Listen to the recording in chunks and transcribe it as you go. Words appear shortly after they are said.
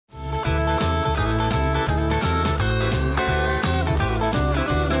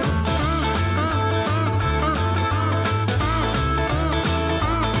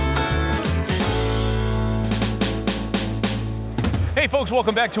folks,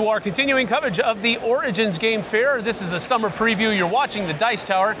 welcome back to our continuing coverage of the Origins Game Fair. This is the summer preview. You're watching the Dice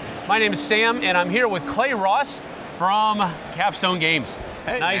Tower. My name is Sam, and I'm here with Clay Ross from Capstone Games.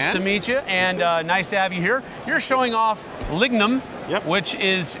 Hey, nice to meet you, and nice to have you here. You're showing off Lignum, which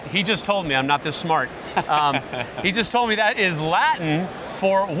is, he just told me, I'm not this smart. He just told me that is Latin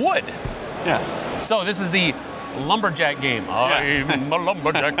for wood. Yes. So this is the lumberjack game. I'm a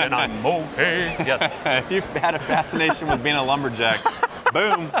lumberjack and I'm okay. Yes. If you've had a fascination with being a lumberjack,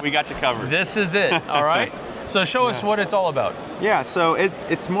 boom, we got you covered. This is it, all right? So show us what it's all about. Yeah, so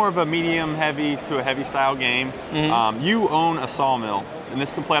it's more of a medium heavy to a heavy style game. You own a sawmill, and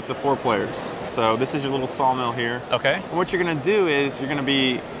this can play up to 4 players. So this is your little sawmill here. Okay. And what you're gonna do is you're gonna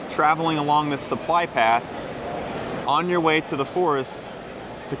be traveling along this supply path on your way to the forest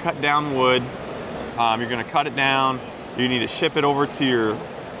to cut down wood. You're going to cut it down, you need to ship it over to your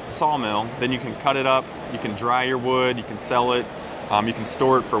sawmill, then you can cut it up, you can dry your wood, you can sell it, you can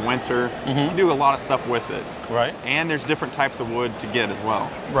store it for winter, you can do a lot of stuff with it. Right. And there's different types of wood to get as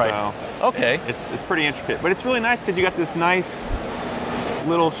well. Right. So okay. It's pretty intricate, but it's really nice because you got this nice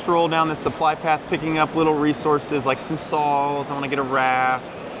little stroll down this supply path, picking up little resources like some saws, I want to get a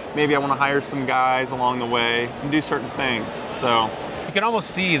raft, maybe I want to hire some guys along the way and do certain things. So you can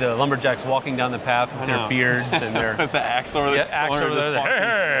almost see the lumberjacks walking down the path with their beards and their the axe over the axe over there.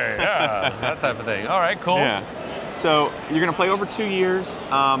 Hey, yeah, that type of thing. All right, cool. Yeah. So you're going to play over 2 years.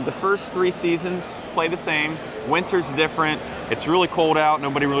 The first 3 seasons play the same. Winter's different. It's really cold out.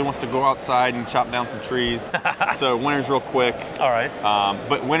 Nobody really wants to go outside and chop down some trees. So winter's real quick. All right.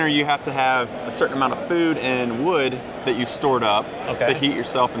 But winter you have to have a certain amount of food and wood that you've stored up to heat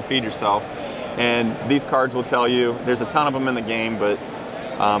yourself and feed yourself. And these cards will tell you, there's a ton of them in the game, but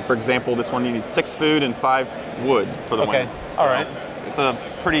for example, this one you need 6 food and 5 wood for the winter. So all right. It's a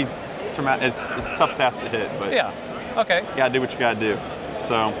pretty, it's a tough task to hit, but yeah, okay. You gotta do what you gotta do.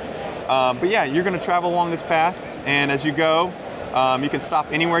 So, but yeah, you're gonna travel along this path, and as you go, you can stop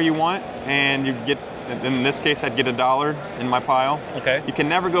anywhere you want, and you get, in this case, I'd get $1 in my pile. Okay. You can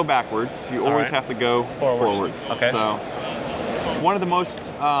never go backwards. You always have to go forward. Okay. So, one of the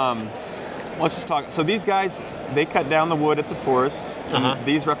most, let's just talk. So these guys, they cut down the wood at the forest. And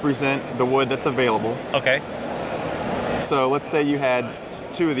these represent the wood that's available. Okay. So let's say you had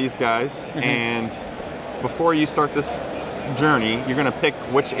 2 of these guys, and before you start this journey, you're going to pick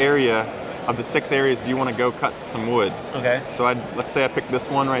which area of the 6 areas do you want to go cut some wood. Okay. So let's say I pick this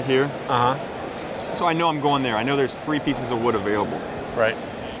one right here. So I know I'm going there. I know there's 3 pieces of wood available. Right.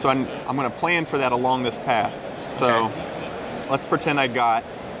 So I'm going to plan for that along this path. So let's pretend I got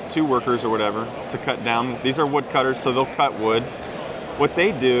 2 workers or whatever to cut down. These are wood cutters, so they'll cut wood. What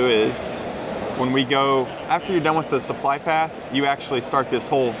they do is, when we go, after you're done with the supply path, you actually start this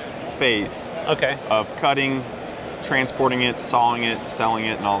whole phase of cutting, transporting it, sawing it, selling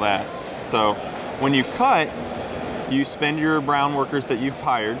it, and all that. So when you cut, you spend your brown workers that you've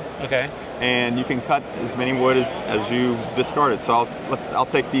hired, and you can cut as many wood as you discarded. So I'll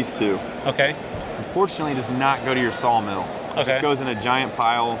take these 2. Unfortunately, it does not go to your sawmill. It just goes in a giant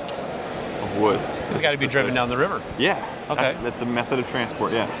pile of wood. It's got to be driven down the river. Yeah. That's a method of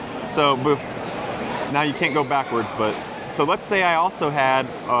transport. Yeah. So now you can't go backwards, but so let's say I also had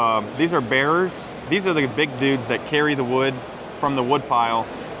these are bearers. These are the big dudes that carry the wood from the wood pile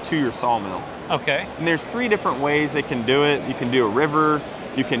to your sawmill. Okay. And there's 3 different ways they can do it. You can do a river.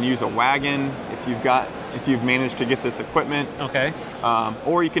 You can use a wagon if you've managed to get this equipment. Okay.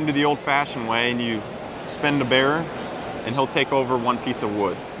 Or you can do the old-fashioned way, and you spend a bearer, and he'll take over 1 piece of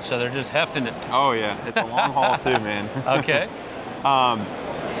wood. So they're just hefting it. Oh yeah, it's a long haul too, man. Okay.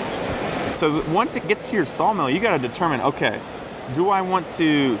 So once it gets to your sawmill, you got to determine, okay, do I want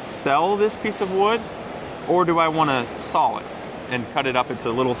to sell this piece of wood, or do I want to saw it and cut it up into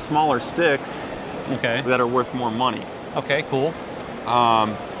little smaller sticks that are worth more money? Okay, cool.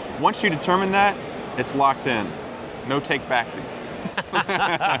 Once you determine that, it's locked in. No take backsies.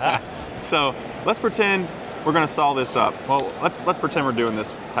 So let's pretend we're going to saw this up. Well, let's pretend we're doing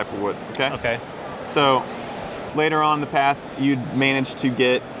this type of wood, okay? Okay. So later on in the path, you'd manage to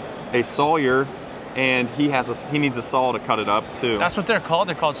get a sawyer, and he needs a saw to cut it up too. That's what they're called?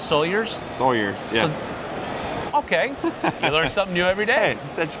 They're called sawyers? Sawyers, yes. So, okay. You learn something new every day. Hey,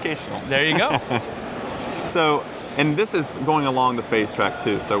 it's educational. There you go. So, and this is going along the phase track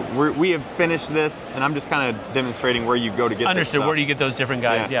too. So we have finished this, and I'm just kind of demonstrating where you go to get Understood. This stuff. Where do you get those different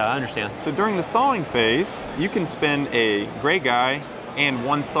guys? Yeah, I understand. So during the sawing phase, you can spend a gray guy and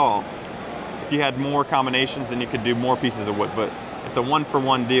 1 saw. If you had more combinations, then you could do more pieces of wood, but it's a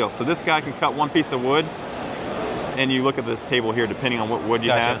 1-for-1 deal. So this guy can cut 1 piece of wood, and you look at this table here, depending on what wood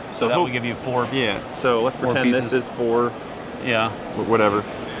you have. So that will give you 4. Yeah. So let's pretend this is 4 Yeah. Whatever.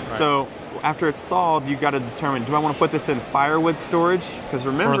 Right. So after it's solved, you got to determine, do I want to put this in firewood storage? Because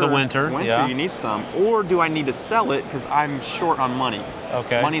remember, for the winter, you need some. Or do I need to sell it because I'm short on money?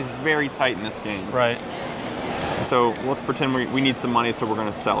 Okay. Money's very tight in this game. Right. So let's pretend we need some money, so we're going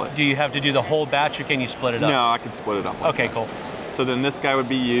to sell it. Do you have to do the whole batch, or can you split it up? No, I can split it up. Like okay, that. cool. So then this guy would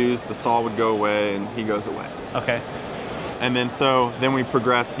be used, the saw would go away, and he goes away. Okay. And then we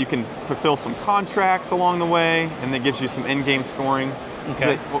progress. You can fulfill some contracts along the way, and that gives you some in-game scoring.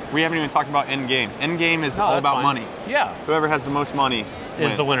 Okay. We haven't even talked about end-game. End-game is all about money. Yeah. Whoever has the most money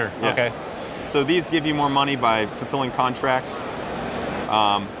wins. Is the winner. Yes. Okay. So these give you more money by fulfilling contracts.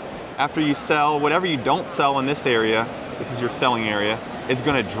 After you sell, whatever you don't sell in this area, this is your selling area, is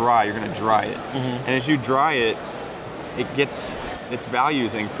going to dry. You're going to dry it. And as you dry it, it gets its value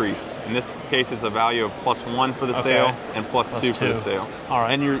is increased. In this case, it's a value of +1 for the sale and +2 for the sale. All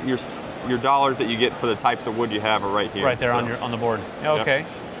right. And your dollars that you get for the types of wood you have are right here. Right there on the board. Okay. Yep.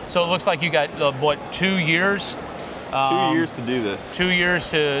 So it looks like you got what, 2 years? 2 years to do this. 2 years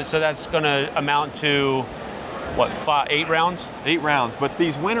so that's going to amount to what, 8 rounds? 8 rounds, but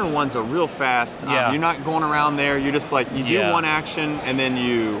these winter ones are real fast. You're not going around there. You're just like, you do one action and then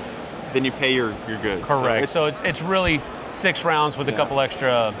you pay your goods. Correct. So it's really 6 rounds with a couple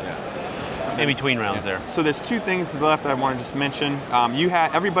extra in between rounds there. So there's 2 things left I want to just mention.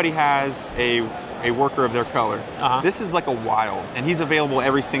 Everybody has a worker of their color. This is like a wild, and he's available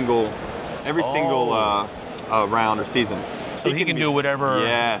every single round or season. So he can do whatever.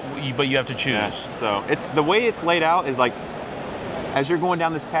 Yes. But you have to choose. Yeah. So it's the way it's laid out is like, as you're going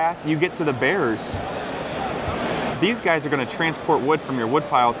down this path, you get to the bearers. These guys are going to transport wood from your wood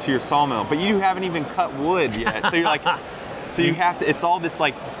pile to your sawmill, but you haven't even cut wood yet. So you're like, so you have to. It's all this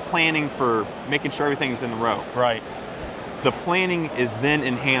like planning for making sure everything's in the row. Right. The planning is then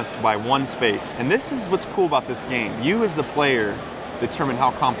enhanced by one space, and this is what's cool about this game. You as the player determine how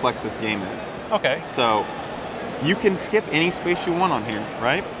complex this game is. Okay. So you can skip any space you want on here,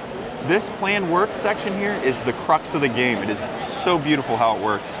 right? This plan work section here is the crux of the game. It is so beautiful how it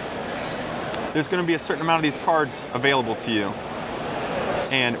works. There's going to be a certain amount of these cards available to you.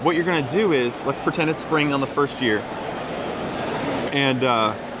 And what you're going to do is, let's pretend it's spring on the first year. And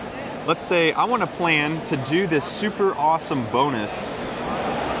let's say I want to plan to do this super awesome bonus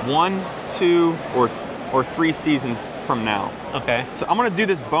 1, 2, or 3 seasons from now. Okay. So I'm going to do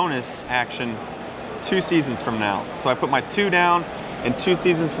this bonus action 2 seasons from now. So I put my 2 down, and 2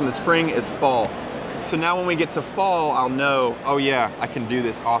 seasons from the spring is fall. So now when we get to fall, I'll know, oh yeah, I can do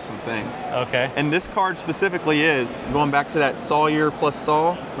this awesome thing. Okay. And this card specifically is, going back to that sawyer plus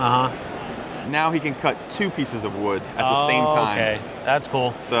saw, now he can cut 2 pieces of wood at the same time. Okay, that's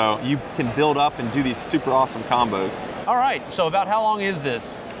cool. So you can build up and do these super awesome combos. All right, so about how long is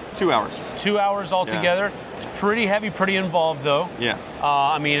this? 2 hours. 2 hours altogether. Yeah. It's pretty heavy, pretty involved though. Yes.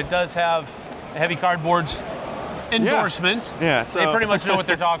 I mean, it does have Heavy Cardboard's endorsement. Yeah. So they pretty much know what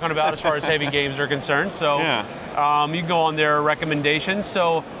they're talking about as far as heavy games are concerned. So you can go on their recommendations.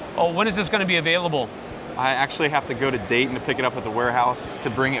 So when is this going to be available? I actually have to go to Dayton to pick it up at the warehouse to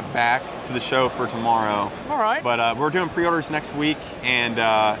bring it back to the show for tomorrow. All right. But we're doing pre-orders next week, and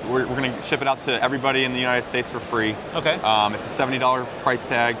we're going to ship it out to everybody in the United States for free. Okay. It's a $70 price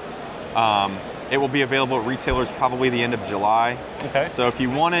tag. It will be available at retailers probably the end of July. Okay. So if you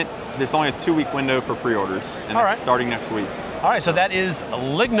want it, there's only a 2-week window for pre-orders, and it's starting next week. All right, so that is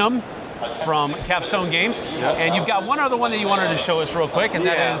Lignum from Capstone Games. Yep. And you've got one other one that you wanted to show us real quick, and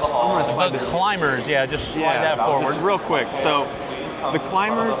that is the Climbers. Yeah, just slide that forward. Just real quick. So the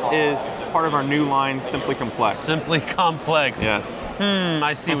Climbers is part of our new line, Simply Complex. Simply Complex. Yes.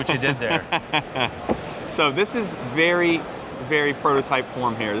 I see what you did there. So this is very prototype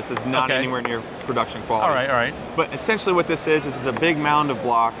form here. This is not anywhere near production quality. All right. But essentially what this is a big mound of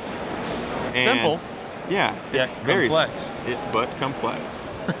blocks. Simple. Yeah, it's very complex. But complex.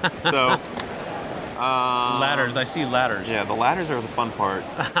 So ladders. I see ladders. Yeah, the ladders are the fun part.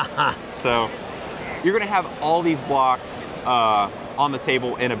 So you're going to have all these blocks on the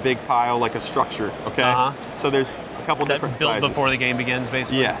table in a big pile, like a structure. Okay. So there's a couple different sizes. Built before the game begins,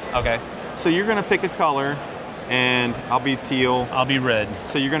 basically. Yes. Okay. So you're going to pick a color. And I'll be teal. I'll be red.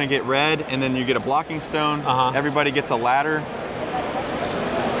 So you're going to get red, and then you get a blocking stone. Everybody gets a ladder.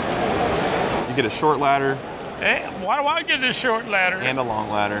 You get a short ladder. Hey, why do I get a short ladder? And a long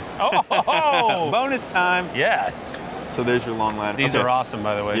ladder. Oh! Bonus time. Yes. So there's your long ladder. These are awesome,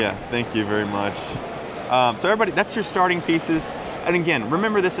 by the way. Yeah, thank you very much. So everybody, that's your starting pieces. And again,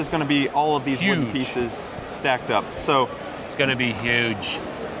 remember this is going to be all of these wooden pieces stacked up. So it's going to be huge.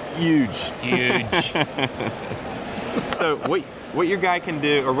 Huge. Huge. So what your guy can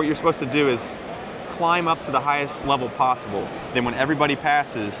do, or what you're supposed to do, is climb up to the highest level possible. Then when everybody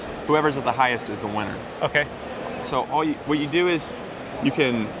passes, whoever's at the highest is the winner. Okay. So what you do is you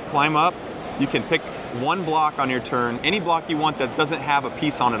can climb up, you can pick one block on your turn, any block you want that doesn't have a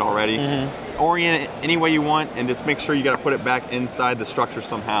piece on it already, orient it any way you want, and just make sure you got to put it back inside the structure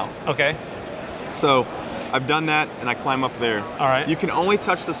somehow. Okay. So I've done that, and I climb up there. All right. You can only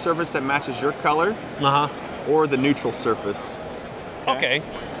touch the surface that matches your color or the neutral surface. Okay.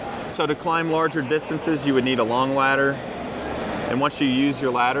 So to climb larger distances, you would need a long ladder. And once you use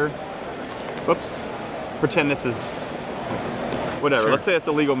your ladder, whoops, pretend this is whatever. Let's say it's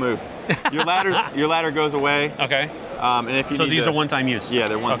a legal move. Your ladder goes away. Okay. And if you these are one-time use. Yeah,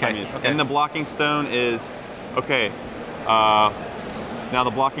 they're one-time use. Okay. And the blocking stone is okay. Now the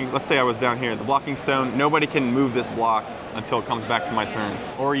blocking. Let's say I was down here. The blocking stone. Nobody can move this block until it comes back to my turn,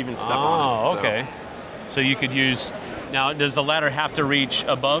 or even step on it. Oh, okay. So you could use. Now, does the ladder have to reach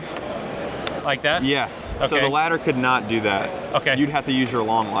above? Like that? Yes. Okay. So the ladder could not do that. Okay. You'd have to use your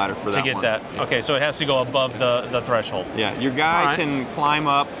long ladder for that one. To get that. Yes. Okay, so it has to go above the threshold. Yeah, your guy can climb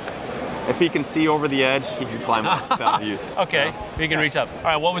up. If he can see over the edge, he can climb up without use. Okay, so, he can reach up. All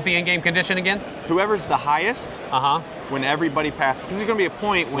right, what was the in-game condition again? Whoever's the highest when everybody passes. Because there's going to be a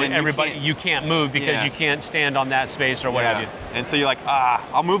point when you can't move because you can't stand on that space or what have you. And so you're like,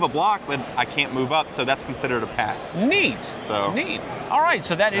 I'll move a block, but I can't move up, so that's considered a pass. Neat. So neat. All right,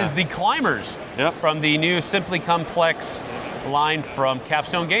 so that is the Climbers from the new Simply Complex line from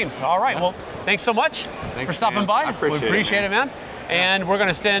Capstone Games. All right, well, thanks so much for stopping by. I appreciate it, man. And we're going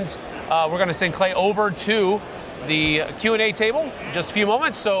to send Clay over to the Q&A table in just a few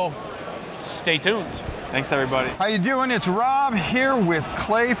moments, so stay tuned. Thanks, everybody. How you doing? It's Rob here with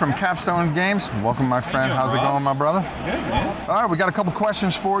Clay from Capstone Games. Welcome, my friend. How's it going, my brother? Good, man. All right, we got a couple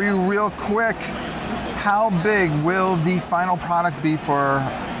questions for you real quick. How big will the final product be for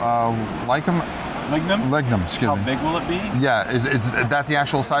Lignum? Lignum, excuse me. How big will it be? Yeah, is that the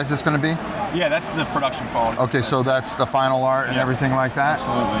actual size it's going to be? Yeah, that's the production quality. Okay, so that's the final art and everything like that?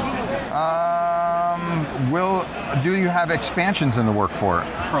 Absolutely. Do you have expansions in the work for it?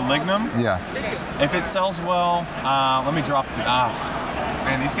 For Lignum? Yeah. If it sells well, let me drop the,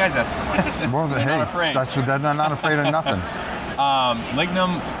 man, these guys ask questions. Well, they're not afraid. They're not afraid of nothing.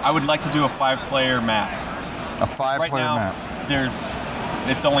 Lignum, I would like to do a 5-player map. A 5-player map.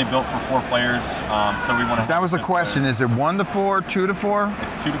 It's only built for 4 players, so we want to. That was the question. Is it 1 to 4, 2 to 4?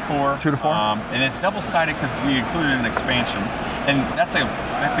 It's 2 to 4. 2 to 4. And it's double-sided because we included an expansion, and that's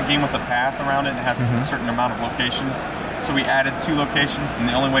a game with a path around it. It has a certain amount of locations, so we added 2 locations, and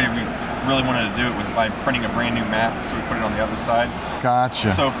the only way we really wanted to do it was by printing a brand new map, so we put it on the other side.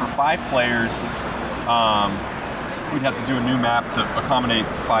 Gotcha. So for 5 players, we'd have to do a new map to accommodate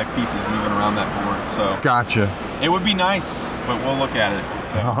 5 pieces moving around that board. So gotcha. It would be nice, but we'll look at it.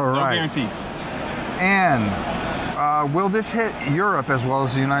 So no guarantees. And will this hit Europe as well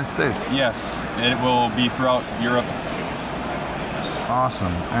as the United States? Yes, it will be throughout Europe.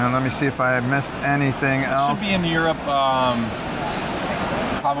 Awesome. And let me see if I missed anything else. It should be in Europe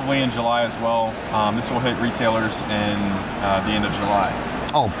probably in July as well. This will hit retailers in the end of July.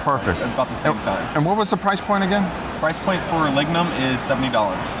 Oh, perfect. About the same time. And what was the price point again? Price point for Lignum is $70.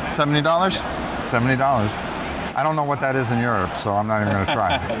 $70? Yes. $70. I don't know what that is in Europe, so I'm not even going to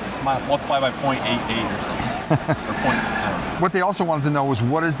try. Just multiply by 0.88 or something. Or what they also wanted to know was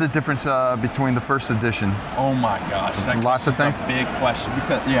what is the difference between the first edition? Oh my gosh, lots of things. That's a big question.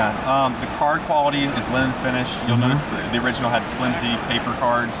 Because the card quality is linen finish. You'll notice the original had flimsy paper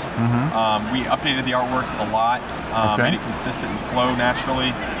cards. We updated the artwork a lot, made it consistent and flow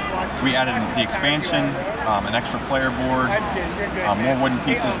naturally. We added the expansion, an extra player board, more wooden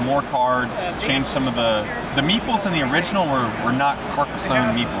pieces, more cards, changed some of the meeples in the original were not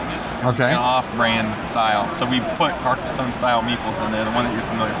Carcassonne meeples. Okay. Off-brand style. So we put Carcassonne style meeples in there, the one that you're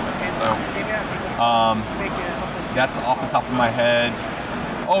familiar with. So that's off the top of my head.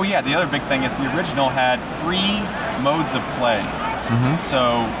 Oh yeah, the other big thing is the original had 3 modes of play.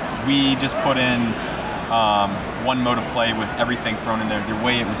 So we just put in 1 mode of play with everything thrown in there, the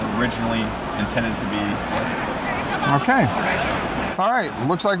way it was originally intended to be played. Okay. All right.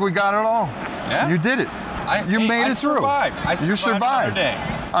 Looks like we got it all. Yeah. You did it. You made it through. You survived. Day.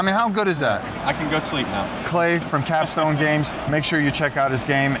 I mean, how good is that? I can go sleep now. Clay from Capstone Games. Make sure you check out his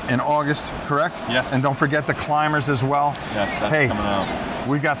game in August, correct? Yes. And don't forget the Climbers as well. Yes, that's coming out.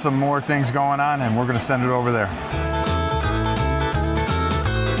 We got some more things going on, and we're going to send it over there.